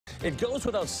It goes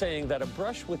without saying that a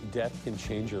brush with death can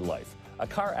change your life. A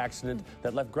car accident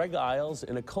that left Greg Iles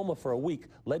in a coma for a week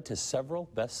led to several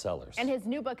bestsellers. And his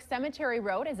new book, Cemetery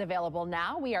Road, is available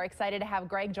now. We are excited to have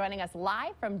Greg joining us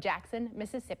live from Jackson,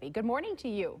 Mississippi. Good morning to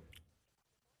you.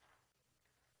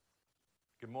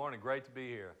 Good morning. Great to be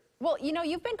here. Well, you know,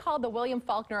 you've been called the William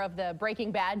Faulkner of the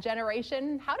Breaking Bad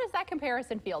generation. How does that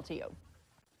comparison feel to you?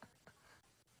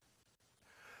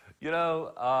 You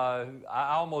know,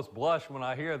 I almost blush when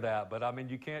I hear that, but I mean,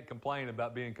 you can't complain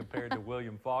about being compared to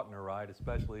William Faulkner, right?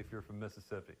 Especially if you're from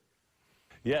Mississippi.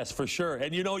 Yes, for sure.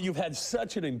 And you know, you've had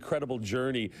such an incredible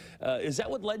journey. Is that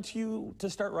what led you to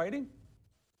start writing?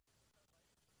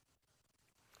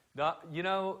 Now, you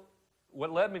know,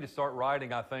 what led me to start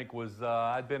writing, I think, was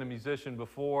I'd been a musician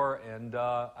before, and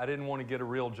I didn't want to get a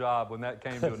real job when that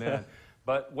came to an end.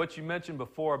 But what you mentioned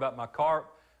before about my car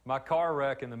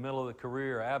wreck in the middle of the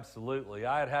career, absolutely.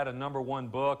 I had had a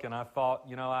 #1 book, and I thought,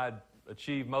 you know, I'd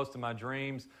achieved most of my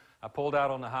dreams. I pulled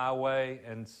out on the highway,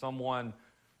 and someone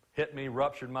hit me,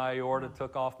 ruptured my aorta,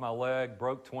 took off my leg,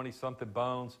 broke 20-something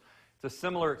bones. It's a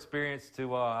similar experience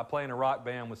to, I play in a rock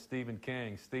band with Stephen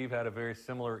King. Steve had a very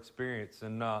similar experience.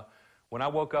 And when I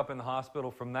woke up in the hospital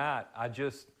from that,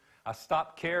 I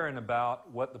stopped caring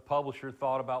about what the publisher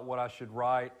thought about what I should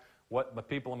write, what the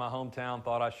people in my hometown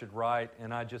thought I should write,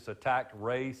 and I just attacked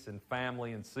race and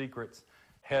family and secrets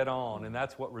head on. And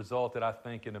that's what resulted, I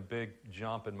think, in a big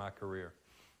jump in my career.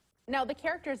 Now, the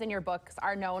characters in your books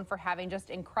are known for having just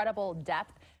incredible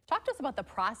depth. Talk to us about the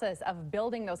process of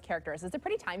building those characters. Is it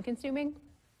pretty time-consuming?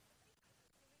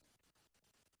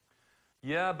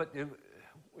 Yeah, but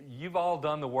you've all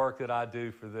done the work that I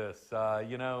do for this.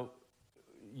 You know,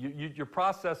 you're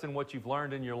processing what you've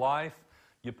learned in your life.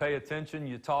 You pay attention,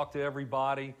 you talk to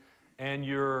everybody, and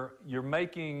you're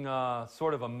making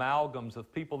sort of amalgams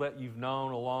of people that you've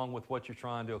known along with what you're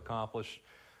trying to accomplish.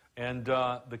 And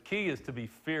the key is to be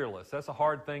fearless. That's a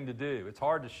hard thing to do. It's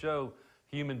hard to show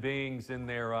human beings in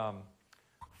their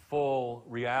full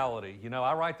reality. You know,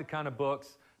 I write the kind of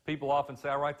books, people often say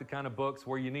I write the kind of books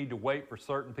where you need to wait for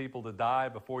certain people to die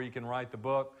before you can write the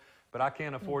book, but I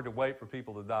can't afford to wait for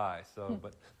people to die. So,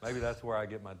 but maybe that's where I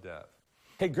get my depth.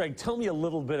 Hey, Greg, tell me a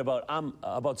little bit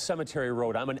about Cemetery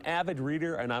Road. I'm an avid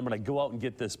reader, and I'm going to go out and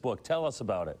get this book. Tell us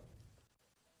about it.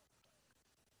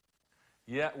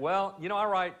 Yeah, well, you know,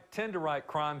 I tend to write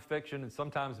crime fiction and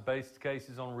sometimes based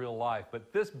cases on real life.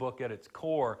 But this book, at its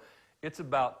core, it's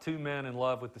about two men in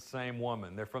love with the same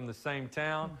woman. They're from the same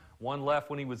town. One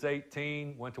left when he was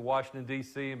 18, went to Washington,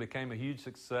 D.C., and became a huge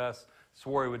success,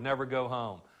 swore he would never go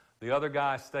home. The other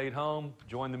guy stayed home,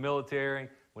 joined the military.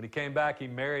 When he came back, he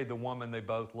married the woman they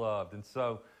both loved. And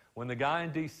so when the guy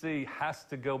in D.C. has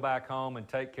to go back home and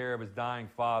take care of his dying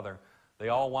father, they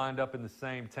all wind up in the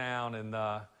same town. And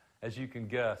as you can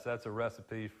guess, that's a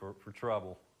recipe for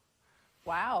trouble.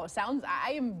 Wow,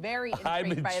 I am very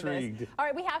intrigued by this. All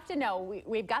right, we have to know,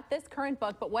 we've got this current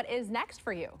book, but what is next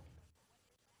for you?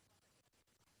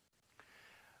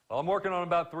 Well, I'm working on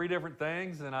about 3 different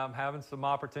things, and I'm having some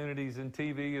opportunities in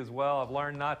TV as well. I've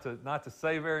learned not to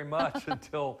say very much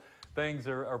until things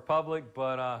are public,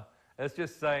 but let's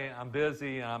just say I'm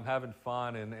busy and I'm having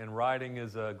fun, and writing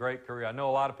is a great career. I know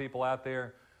a lot of people out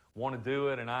there want to do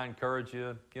it, and I encourage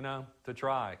you, you know, to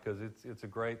try, because it's a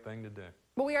great thing to do.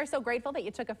 Well, we are so grateful that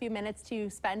you took a few minutes to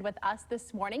spend with us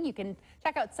this morning. You can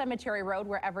check out Cemetery Road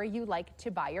wherever you like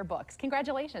to buy your books.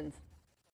 Congratulations.